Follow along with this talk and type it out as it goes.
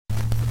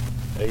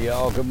Hey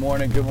y'all, good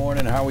morning,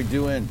 how we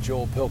doing?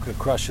 Joel Pilka,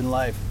 Crushing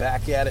Life,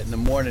 back at it in the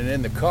morning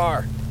in the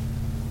car.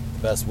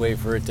 Best way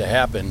for it to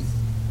happen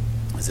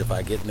is if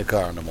I get in the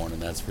car in the morning,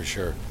 that's for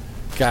sure.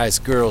 Guys,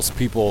 girls,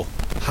 people,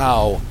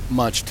 how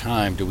much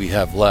time do we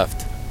have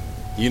left?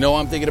 You know,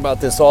 I'm thinking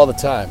about this all the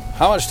time.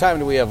 How much time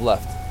do we have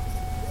left?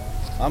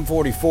 I'm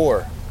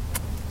 44.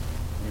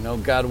 You know,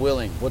 God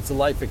willing, what's the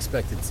life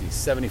expectancy?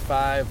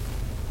 75?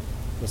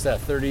 What's that,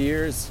 30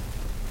 years?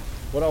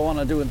 What do I want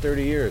to do in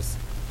 30 years?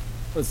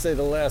 Let's say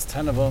the last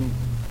 10 of them,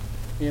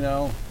 you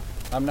know,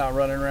 I'm not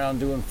running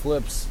around doing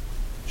flips,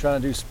 trying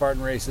to do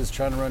Spartan races,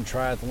 trying to run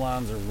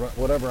triathlons or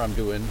whatever I'm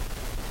doing,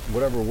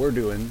 whatever we're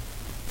doing.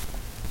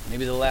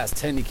 Maybe the last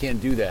 10 you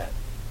can't do that.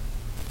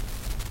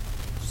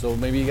 So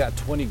maybe you got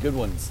 20 good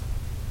ones.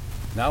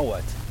 Now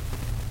what?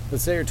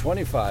 Let's say you're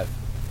 25.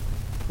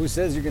 Who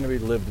says you're going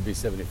to live to be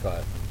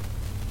 75?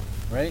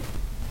 Right?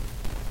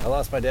 I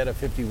lost my dad at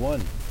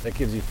 51. That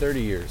gives you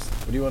 30 years.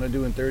 What do you want to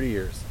do in 30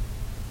 years?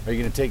 Are you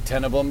going to take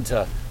 10 of them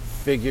to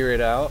figure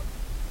it out?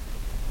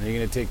 Are you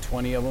going to take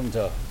 20 of them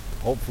to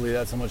hopefully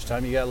that's how much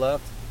time you got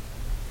left?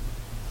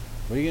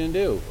 What are you going to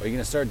do? Are you going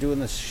to start doing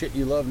the shit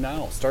you love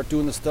now? Start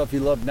doing the stuff you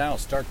love now.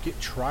 Start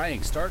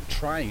trying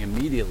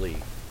immediately.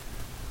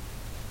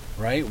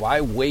 Right?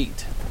 Why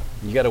wait?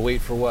 You got to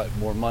wait for what?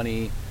 More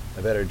money,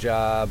 a better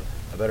job,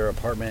 a better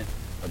apartment,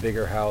 a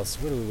bigger house.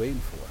 What are we waiting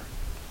for?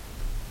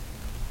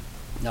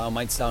 Now, it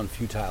might sound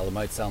futile. It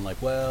might sound like,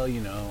 well,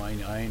 you know,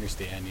 I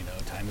understand, you know,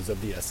 time is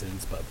of the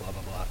essence, but blah,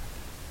 blah, blah.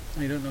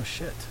 No, you don't know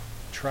shit.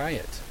 Try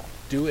it.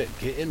 Do it.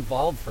 Get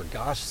involved, for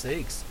gosh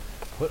sakes.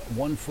 Put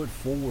 1 foot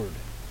forward.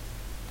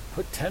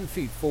 Put 10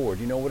 feet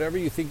forward. You know, whatever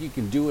you think you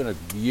can do in a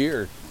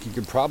year, you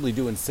can probably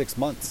do in 6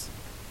 months,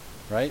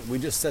 right? We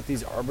just set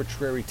these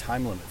arbitrary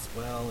time limits.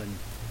 Well, in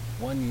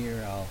 1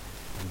 year, I'll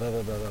blah,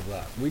 blah, blah, blah,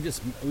 blah. We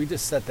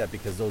just set that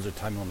because those are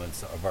time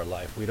limits of our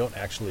life. We don't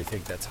actually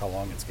think that's how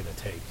long it's going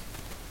to take.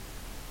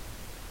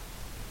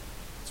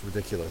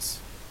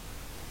 Ridiculous.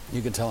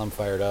 You can tell I'm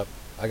fired up.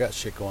 I got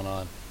shit going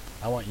on.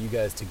 I want you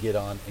guys to get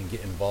on and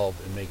get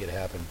involved and make it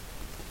happen.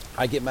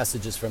 I get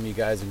messages from you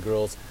guys and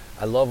girls.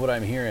 I love what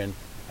I'm hearing.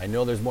 I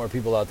know there's more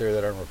people out there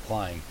that aren't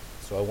replying,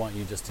 so I want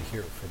you just to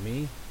hear it from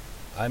me.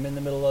 I'm in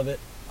the middle of it.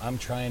 I'm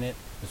trying it.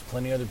 There's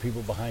plenty of other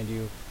people behind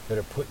you that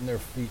are putting their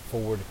feet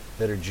forward,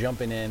 that are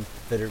jumping in,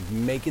 that are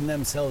making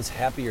themselves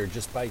happier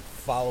just by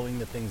following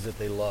the things that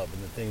they love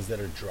and the things that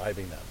are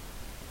driving them.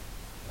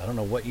 I don't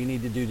know what you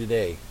need to do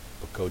today,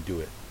 but go do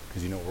it,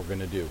 because you know what we're going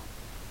to do.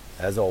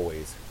 As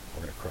always,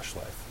 we're going to crush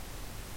life.